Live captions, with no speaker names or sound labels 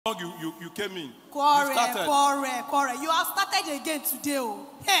you came in. Correct. You have started again today. Oh.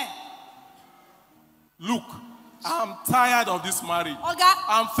 Hey. Look, I'm tired of this marriage. Oga,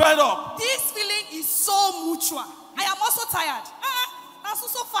 I'm fed up. This feeling is so mutual. I am also tired. I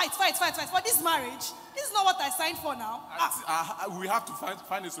also fight for this marriage. This is not what I signed for now. We have to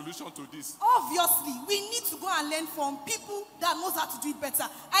find a solution to this. Obviously, we need to go and learn from people that knows how to do it better.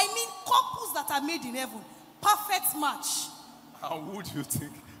 I mean, couples that are made in heaven. Perfect match. And who do you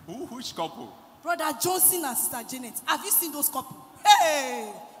think? Which couple? Brother Johnson and Sister Janet. Have you seen those couples?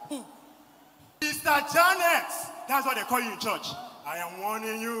 Hey! Sister Janet! That's what they call you in church. I am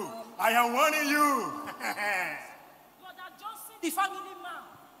warning you. I am warning you. Brother Johnson, the family man.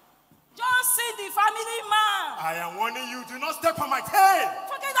 Johnson, the family man. I am warning you. Do not step on my tail.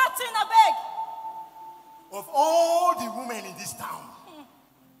 Forget that thing, I beg. Of all the women in this town,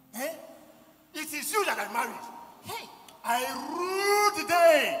 it is you that I married. Hey. I rue the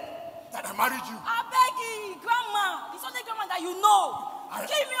day that I married you. I beg you, grandma. It's only grandma that you know.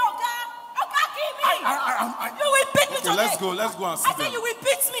 Give me, Oga. Oga, give me. You will beat me today. Let's go and see I said you will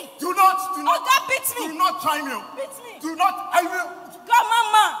beat me. Do not. Oga, beat me. Do not try me. Beat me. Do not. I will.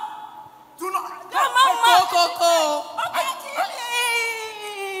 Grandmama. Do not. Grandmama. Go. Oga, give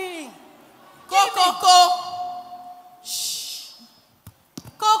me. Go. Shh.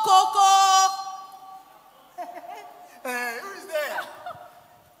 Go. Hey, who is there?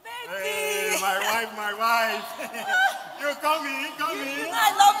 Baby. Hey, my wife. You come in.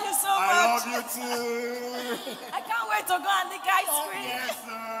 I love you so much. I love you too. I can't wait to go and lick ice cream. Yes,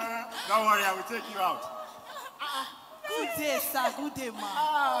 sir. Don't worry, I will take you out. Good day, sir. Good day,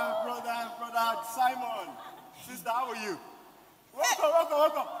 ma. Brother Simon. Sister, how are you?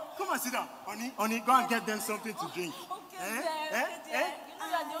 Welcome. Come and sit down. Honey, go and get them something to drink. Okay, You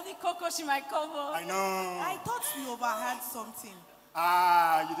know you're the only cocoa she might cover. I know. I thought we overheard something.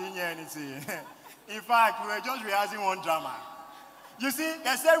 You didn't hear anything. In fact, we were just rehearsing one drama. You see,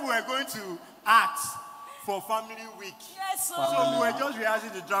 they said we were going to act for Family Week. Yes, sir. So we were just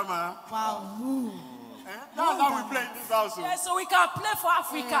rehearsing the drama. Wow. That's how we play in this house. Yes, so we can play for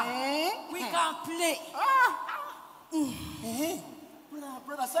Africa. We can play.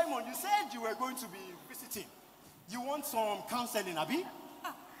 Brother Simon, you said you were going to be visiting. You want some counseling, Abi?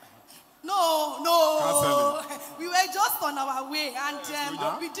 No. Counseling. We were just on our way, and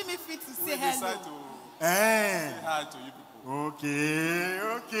we didn't fit to say hello. Decide to say hi to you people.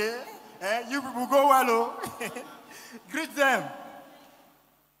 Okay. You people go well, oh. Greet them.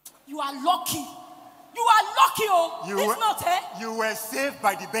 You are lucky. Oh. It's not, You were saved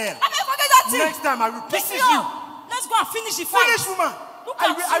by the bell. I mean, forget that thing. Next time I will Pick punish me you. up. Let's go and finish the fight. Finish, woman.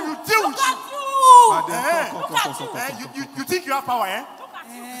 I will deal with you. Look at you. You think you have power, eh?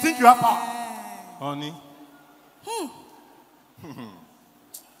 You think you have power? Honey.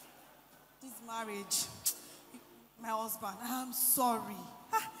 This marriage, my husband, I'm sorry.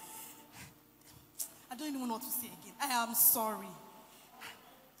 I don't even know what to say again. I am sorry.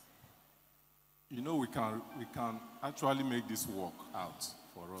 You know we can actually make this work out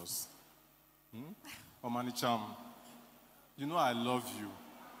for us. Omanicham, you know I love you.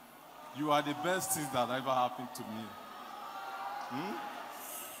 You are the best thing that ever happened to me.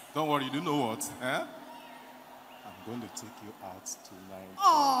 Don't worry, you know what? I'm going to take you out tonight.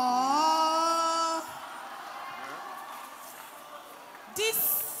 Aww.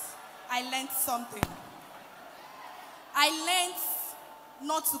 This, I learned something. I learned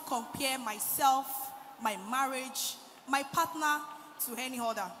not to compare myself, my marriage, my partner to any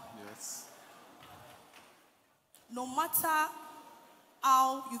other. Yes. No matter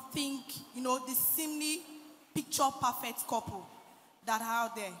how you think, the seemingly picture perfect couple that are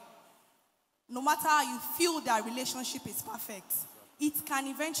out there, no matter how you feel that relationship is perfect, it can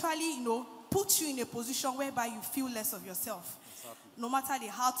eventually, put you in a position whereby you feel less of yourself. Exactly. No matter the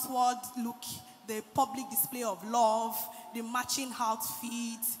outward look, the public display of love, the matching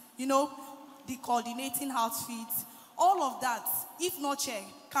outfits, the coordinating outfits, all of that, if not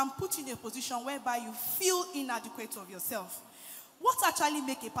checked, can put you in a position whereby you feel inadequate of yourself. What actually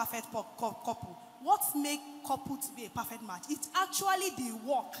makes a perfect couple? What makes couple to be a perfect match? It's actually the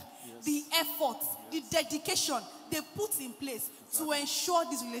work, the effort, the dedication they put in place to ensure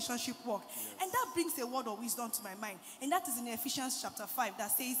this relationship work. And that brings a word of wisdom to my mind. And that is in Ephesians chapter 5 that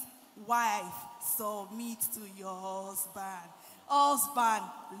says, wife, submit to your husband. Husband,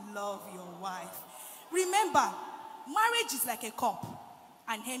 love your wife. Remember, marriage is like a cup,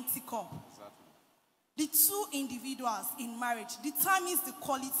 an empty cup. The two individuals in marriage determines the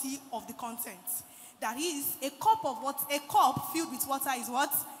quality of the content. That is, a cup filled with water is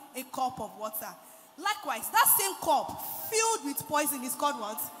what? A cup of water. Likewise, that same cup filled with poison is called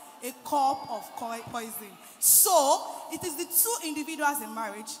what? a cup of poison. So, it is the two individuals in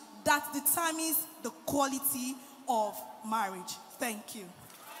marriage that determines the quality of marriage. Thank you.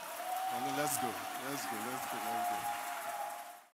 Let's go. Let's go.